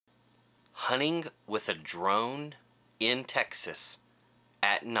hunting with a drone in Texas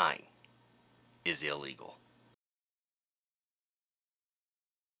at night is illegal.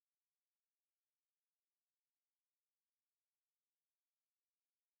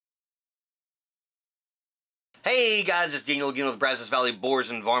 Hey guys, it's Daniel again with Brazos Valley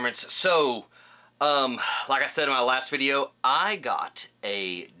Boars and Varmits. So, like I said in my last video, I got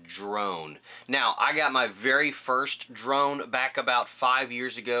a drone. Now, I got my very first drone back about 5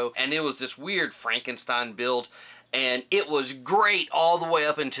 years ago, and it was this weird Frankenstein build, and it was great all the way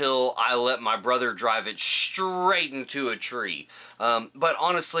up until I let my brother drive it straight into a tree. But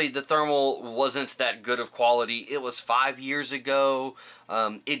honestly, the thermal wasn't that good of quality. It was 5 years ago.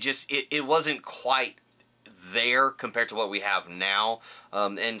 It wasn't quite there compared to what we have now,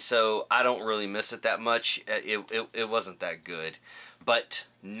 and so I don't really miss it that much. It wasn't that good, but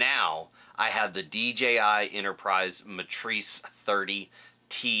now I have the DJI Enterprise Matrice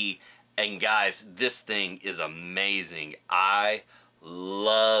 30T, and guys, this thing is amazing. I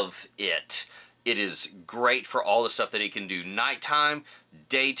love it. It is great for all the stuff that it can do nighttime,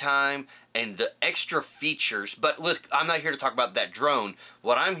 daytime, and the extra features. But look, I'm not here to talk about that drone.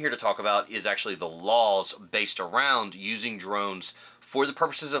 What I'm here to talk about is actually the laws based around using drones for the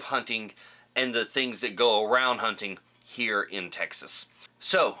purposes of hunting and the things that go around hunting here in Texas.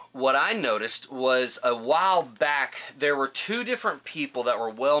 So what I noticed was a while back there were two different people that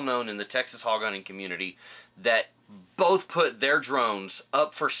were well known in the Texas hog hunting community that both put their drones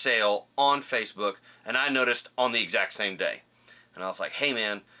up for sale on Facebook, and I noticed on the exact same day. And I was like, hey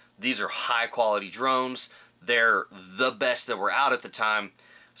man, these are high quality drones. They're the best that were out at the time.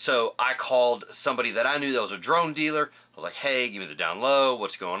 So I called somebody that I knew that was a drone dealer. I was like, hey, give me the down low.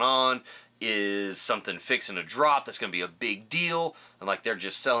 What's going on? Is something fixing to drop that's going to be a big deal? And like, they're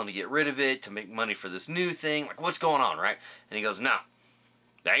just selling to get rid of it to make money for this new thing. Like, what's going on, right? And he goes, no,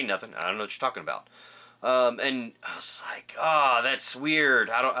 that ain't nothing. I don't know what you're talking about. And I was like, oh, that's weird.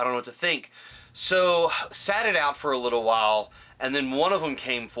 I don't know what to think. So sat it out for a little while, and then one of them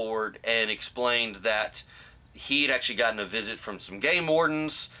came forward and explained that he had actually gotten a visit from some game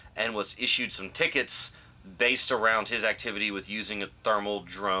wardens and was issued some tickets based around his activity with using a thermal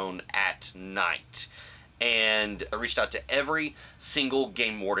drone at night. And I reached out to every single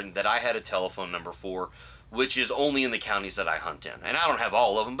game warden that I had a telephone number for, which is only in the counties that I hunt in. And I don't have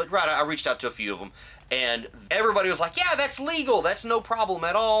all of them, but right, I reached out to a few of them, and everybody was like, yeah, that's legal, that's no problem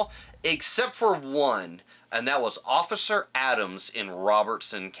at all, except for one, and that was Officer Adams in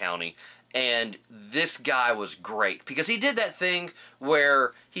Robertson County. And this guy was great because he did that thing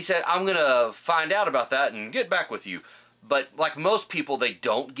where he said, I'm gonna find out about that and get back with you. But like most people, they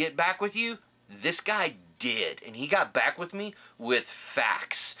don't get back with you. This guy did, and he got back with me with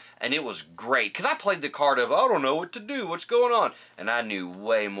facts, and it was great because I played the card of, I don't know what to do, what's going on, and I knew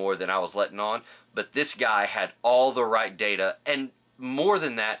way more than I was letting on. But this guy had all the right data, and more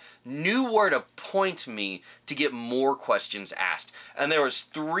than that, knew where to point me to get more questions asked. And there was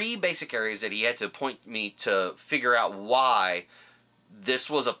 3 basic areas that he had to point me to figure out why this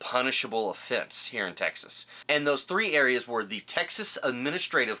was a punishable offense here in Texas. And those 3 areas were the Texas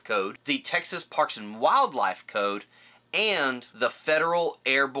Administrative Code, the Texas Parks and Wildlife Code, and the Federal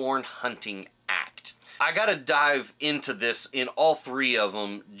Airborne Hunting Act. I gotta dive into this in all 3 of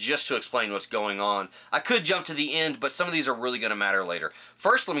them just to explain what's going on. I could jump to the end, but some of these are really gonna matter later.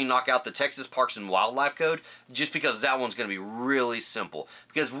 First, let me knock out the Texas Parks and Wildlife Code, just because that one's gonna be really simple.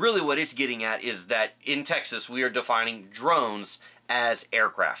 Because really what it's getting at is that in Texas, we are defining drones as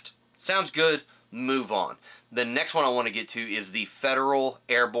aircraft. Sounds good, move on. The next one I wanna get to is the Federal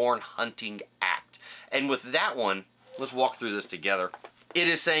Airborne Hunting Act. And with that one, let's walk through this together. It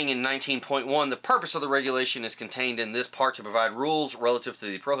is saying in 19.1, the purpose of the regulation is contained in this part to provide rules relative to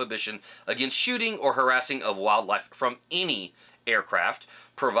the prohibition against shooting or harassing of wildlife from any aircraft,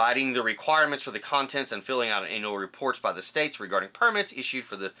 providing the requirements for the contents and filling out annual reports by the states regarding permits issued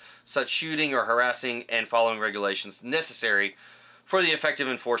for the such shooting or harassing, and following regulations necessary for the effective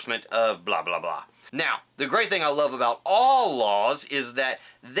enforcement of blah blah blah. Now, the great thing I love about all laws is that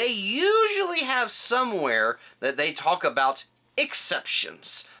they usually have somewhere that they talk about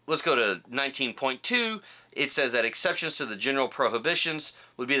exceptions. Let's go to 19.2. It says that exceptions to the general prohibitions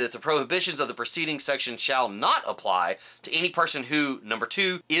would be that the prohibitions of the preceding section shall not apply to any person who, number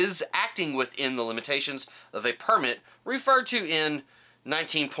 2, is acting within the limitations of a permit referred to in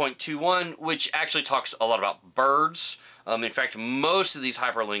 19.21, which actually talks a lot about birds. In fact, most of these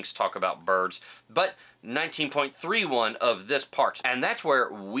hyperlinks talk about birds, but 19.31 of this part. And that's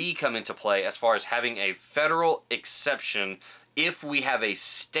where we come into play as far as having a federal exception if we have a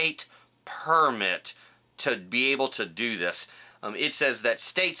state permit to be able to do this. It says that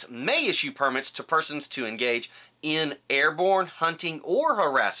states may issue permits to persons to engage in airborne hunting or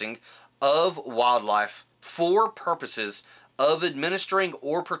harassing of wildlife for purposes of administering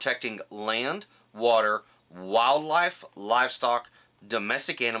or protecting land, water, wildlife, livestock,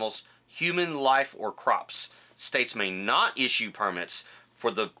 domestic animals, human life, or crops. States may not issue permits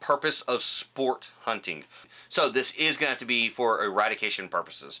for the purpose of sport hunting. So this is going to have to be for eradication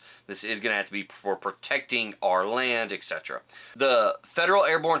purposes. This is going to have to be for protecting our land, etc. The Federal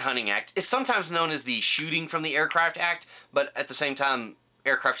Airborne Hunting Act is sometimes known as the Shooting from the Aircraft Act, but at the same time,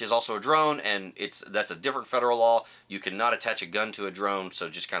 aircraft is also a drone, and that's a different federal law. You cannot attach a gun to a drone, so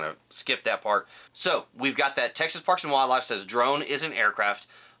just kind of skip that part. So we've got that Texas Parks and Wildlife says drone is an aircraft.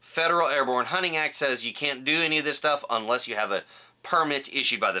 Federal Airborne Hunting Act says you can't do any of this stuff unless you have a permit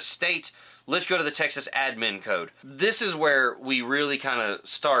issued by the state. Let's go to the Texas Admin Code. This is where we really kind of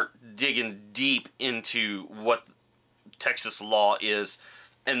start digging deep into what Texas law is,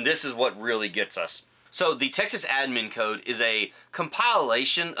 and this is what really gets us. So the Texas Admin Code is a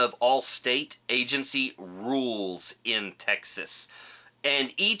compilation of all state agency rules in Texas.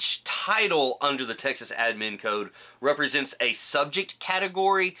 And each title under the Texas Admin Code represents a subject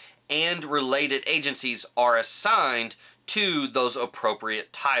category, and related agencies are assigned to those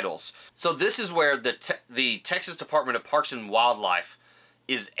appropriate titles. So this is where the Texas Department of Parks and Wildlife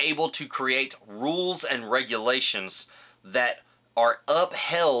is able to create rules and regulations that are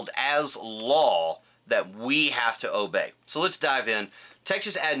upheld as law that we have to obey. So let's dive in.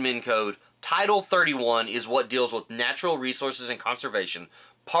 Texas Admin Code, Title 31 is what deals with natural resources and conservation.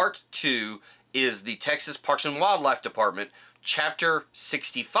 Part 2 is the Texas Parks and Wildlife Department. Chapter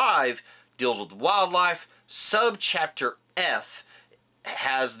 65 deals with wildlife. Subchapter F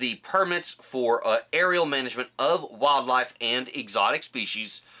has the permits for aerial management of wildlife and exotic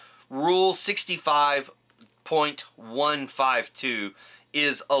species. Rule 65.152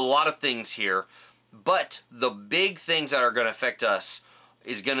 is a lot of things here, but the big things that are going to affect us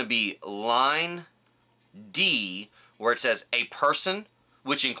is going to be line D, where it says a person,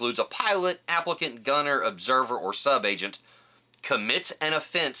 which includes a pilot, applicant, gunner, observer, or subagent, commits an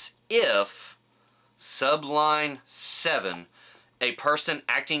offense if, subline 7, a person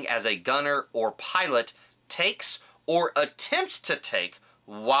acting as a gunner or pilot takes or attempts to take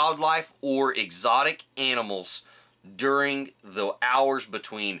wildlife or exotic animals during the hours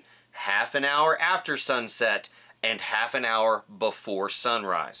between half an hour after sunset and half an hour before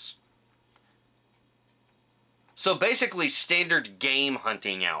sunrise. So basically standard game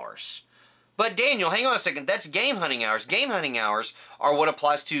hunting hours. But Daniel, hang on a second, that's game hunting hours. Game hunting hours are what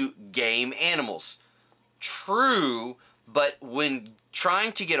applies to game animals. True, but when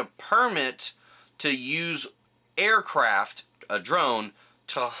trying to get a permit to use aircraft, a drone,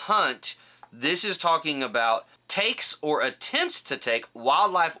 to hunt, this is talking about takes or attempts to take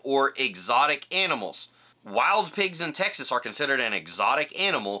wildlife or exotic animals. Wild pigs in Texas are considered an exotic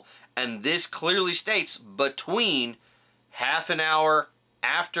animal, and this clearly states between half an hour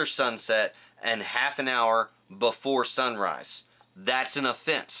after sunset and half an hour before sunrise. That's an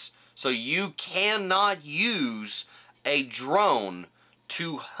offense. So you cannot use a drone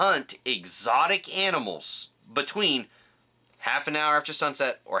to hunt exotic animals between half an hour after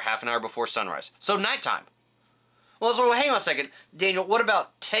sunset or half an hour before sunrise. So nighttime. Well, so hang on a second. Daniel, what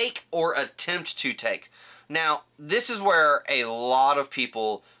about take or attempt to take? Now, this is where a lot of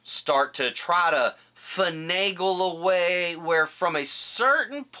people start to try to finagle away, where from a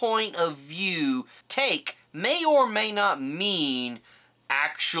certain point of view, take may or may not mean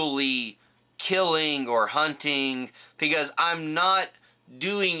actually killing or hunting, because I'm not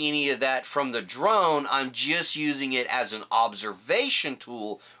doing any of that from the drone. I'm just using it as an observation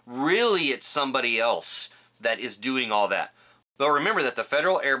tool. Really, it's somebody else that is doing all that. But remember that the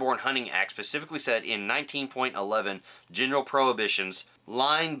Federal Airborne Hunting Act specifically said in 19.11 General Prohibitions,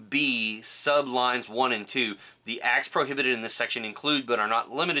 line B, sublines 1 and 2, the acts prohibited in this section include but are not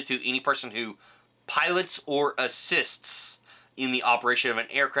limited to any person who pilots or assists in the operation of an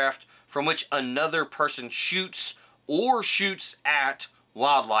aircraft from which another person shoots or shoots at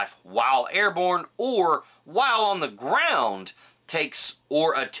wildlife while airborne or while on the ground takes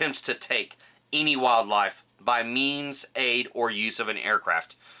or attempts to take any wildlife by means, aid, or use of an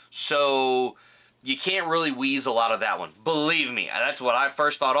aircraft. So you can't really weasel out of that one. Believe me, that's what I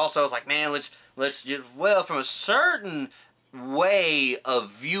first thought also. I was like, man, let's just, well, from a certain way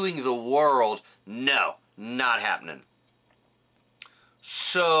of viewing the world, no, not happening.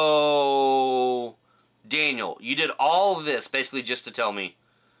 So, Daniel, you did all of this basically just to tell me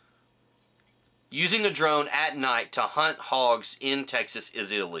using a drone at night to hunt hogs in Texas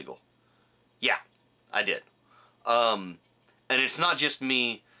is illegal. Yeah, I did. And And it's not just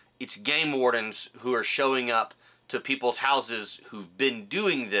me, it's game wardens who are showing up to people's houses who've been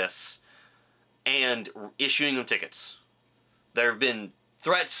doing this and issuing them tickets. There have been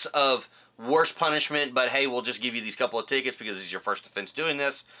threats of worse punishment, but hey, we'll just give you these couple of tickets because this is your first offense doing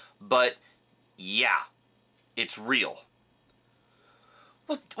this. But yeah, it's real.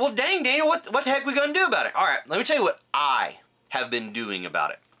 Well, dang, Daniel, what the heck are we going to do about it? All right, let me tell you what I have been doing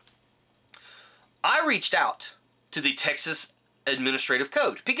about it. I reached out to the Texas Administrative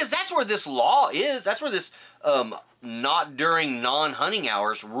Code because that's where this law is. That's where this not during non-hunting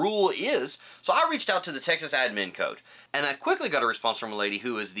hours rule is. So I reached out to the Texas Admin Code, and I quickly got a response from a lady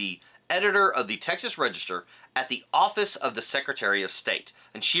who is the editor of the Texas Register at the Office of the Secretary of State.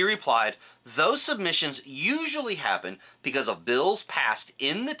 And she replied, those submissions usually happen because of bills passed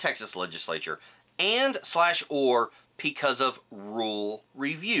in the Texas legislature and/or because of rule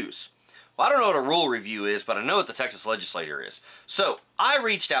reviews. Well, I don't know what a rule review is, but I know what the Texas legislature is. So I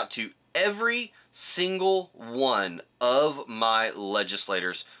reached out to every single one of my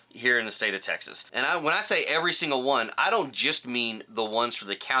legislators here in the state of Texas. And when I say every single one, I don't just mean the ones for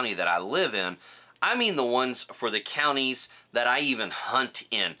the county that I live in. I mean the ones for the counties that I even hunt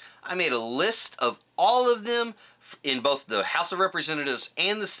in. I made a list of all of them in both the House of Representatives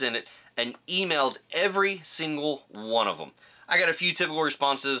and the Senate and emailed every single one of them. I got a few typical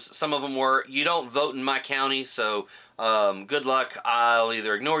responses. Some of them were, you don't vote in my county, so good luck. I'll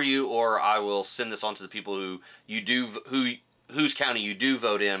either ignore you or I will send this on to the people whose county you do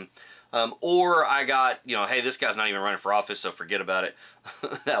vote in. Or I got, hey, this guy's not even running for office, so forget about it.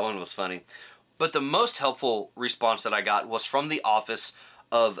 That one was funny. But the most helpful response that I got was from the office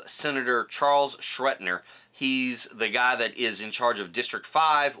of Senator Charles Schretner. He's the guy that is in charge of District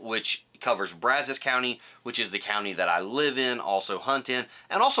 5, which covers Brazos County, which is the county that I live in, also hunt in,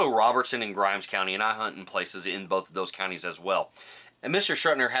 and also Robertson and Grimes County, and I hunt in places in both of those counties as well. And Mr.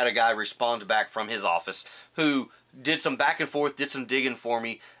 Schretner had a guy respond back from his office who did some back and forth, did some digging for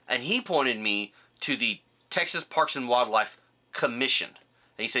me, and he pointed me to the Texas Parks and Wildlife Commission.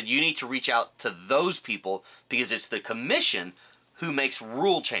 And he said, you need to reach out to those people because it's the commission who makes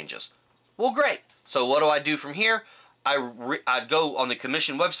rule changes. Well, great. So what do I do from here? I go on the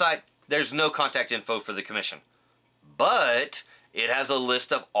commission website. There's no contact info for the commission. But it has a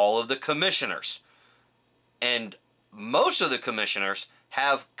list of all of the commissioners. And most of the commissioners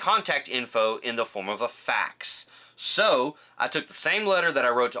have contact info in the form of a fax. So I took the same letter that I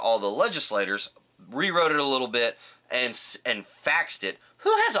wrote to all the legislators, rewrote it a little bit, and faxed it. Who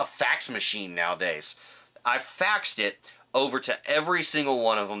has a fax machine nowadays? I faxed it over to every single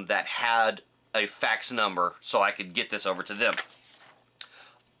one of them that had a fax number so I could get this over to them.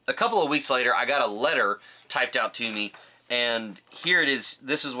 A couple of weeks later, I got a letter typed out to me, and here it is.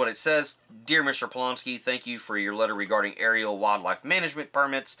 This is what it says. Dear Mr. Polonsky, thank you for your letter regarding aerial wildlife management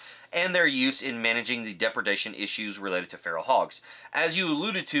permits and their use in managing the depredation issues related to feral hogs. As you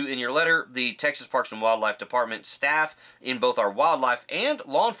alluded to in your letter, the Texas Parks and Wildlife Department staff in both our wildlife and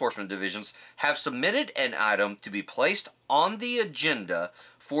law enforcement divisions have submitted an item to be placed on the agenda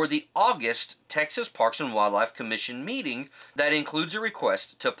for the August Texas Parks and Wildlife Commission meeting that includes a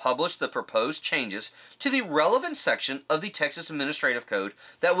request to publish the proposed changes to the relevant section of the Texas Administrative Code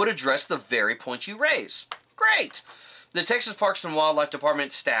that would address the very point you raise. Great! The Texas Parks and Wildlife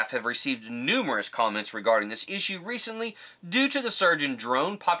Department staff have received numerous comments regarding this issue recently due to the surge in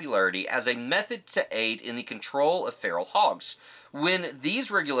drone popularity as a method to aid in the control of feral hogs. When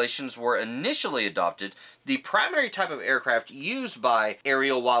these regulations were initially adopted, the primary type of aircraft used by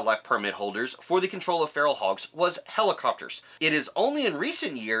aerial wildlife permit holders for the control of feral hogs was helicopters. It is only in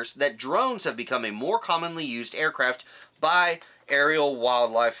recent years that drones have become a more commonly used aircraft by aerial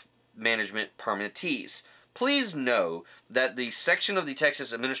wildlife management permittees. Please know that the section of the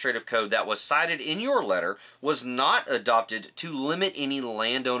Texas Administrative Code that was cited in your letter was not adopted to limit any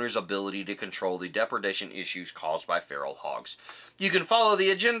landowner's ability to control the depredation issues caused by feral hogs. You can follow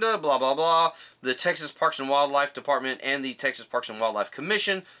the agenda, blah, blah, blah. The Texas Parks and Wildlife Department and the Texas Parks and Wildlife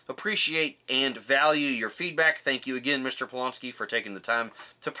Commission appreciate and value your feedback. Thank you again, Mr. Polonsky, for taking the time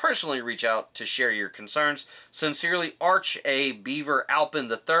to personally reach out to share your concerns. Sincerely, Arch A. Beaver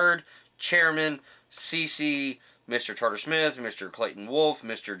Alpin III, Chairman, CC, Mr. Charter Smith, Mr. Clayton Wolf,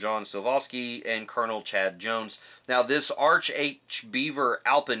 Mr. John Silvosky, and Colonel Chad Jones. Now, this Arch H. Beaver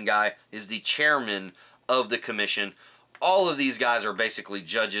Alpin guy is the chairman of the commission. All of these guys are basically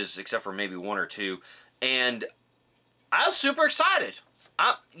judges, except for maybe one or two. And I was super excited.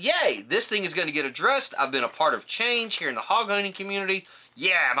 Yay, this thing is going to get addressed. I've been a part of change here in the hog hunting community.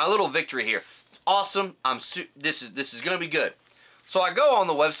 Yeah, my little victory here. It's awesome. This is going to be good. So I go on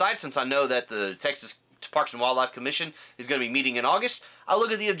the website, since I know that the Texas Parks and Wildlife Commission is going to be meeting in August. I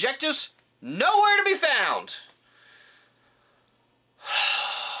look at the objectives, nowhere to be found.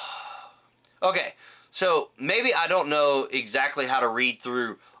 Okay, so maybe I don't know exactly how to read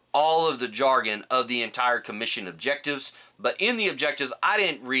through all of the jargon of the entire commission objectives, but in the objectives, I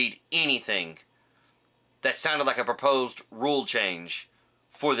didn't read anything that sounded like a proposed rule change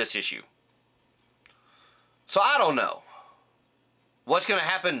for this issue. So I don't know what's going to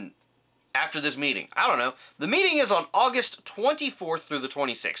happen after this meeting. I don't know. The meeting is on August 24th through the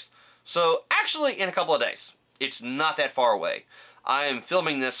 26th. So actually in a couple of days. It's not that far away. I am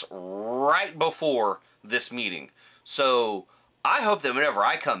filming this right before this meeting. So I hope that whenever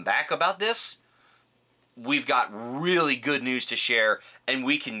I come back about this, we've got really good news to share and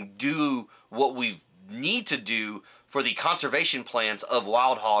we can do what we need to do for the conservation plans of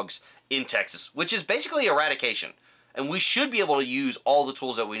wild hogs in Texas, which is basically eradication. And we should be able to use all the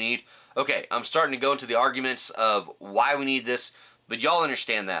tools that we need. Okay, I'm starting to go into the arguments of why we need this, but y'all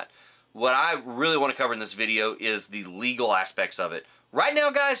understand that. What I really want to cover in this video is the legal aspects of it. Right now,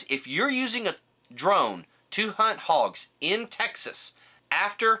 guys, if you're using a drone to hunt hogs in Texas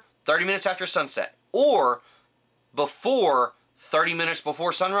after 30 minutes after sunset or before 30 minutes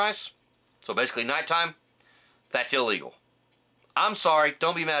before sunrise, so basically nighttime, that's illegal. I'm sorry,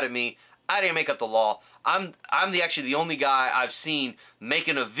 don't be mad at me. I didn't make up the law. I'm actually the only guy I've seen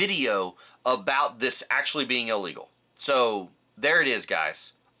making a video about this actually being illegal. So there it is,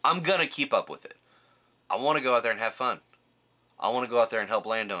 guys. I'm gonna keep up with it. I want to go out there and have fun. I want to go out there and help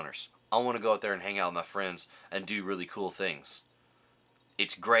landowners. I want to go out there and hang out with my friends and do really cool things.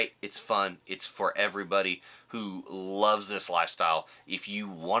 It's great. It's fun. It's for everybody who loves this lifestyle. If you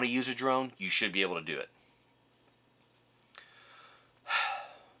want to use a drone, you should be able to do it.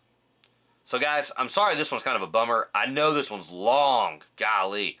 So guys, I'm sorry this one's kind of a bummer. I know this one's long,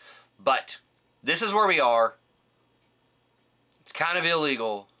 golly. But this is where we are. It's kind of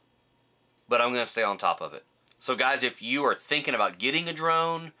illegal, but I'm going to stay on top of it. So guys, if you are thinking about getting a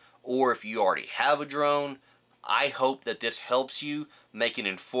drone, or if you already have a drone, I hope that this helps you make an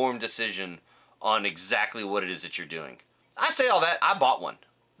informed decision on exactly what it is that you're doing. I say all that, I bought one.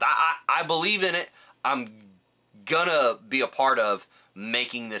 I believe in it. I'm gonna be a part of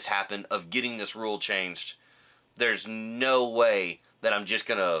making this happen, of getting this rule changed. There's no way that I'm just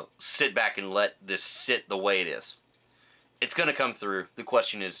gonna sit back and let this sit the way it is. It's gonna come through. The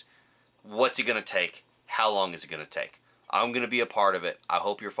question is, what's it gonna take? How long is it gonna take? I'm gonna be a part of it. I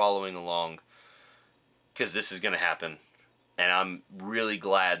hope you're following along, because this is gonna happen. And I'm really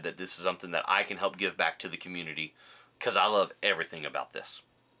glad that this is something that I can help give back to the community, because I love everything about this.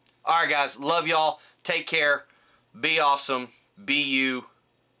 Alright guys, love y'all. Take care. Be awesome. Be you.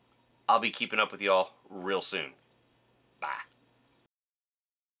 I'll be keeping up with y'all real soon. Bye.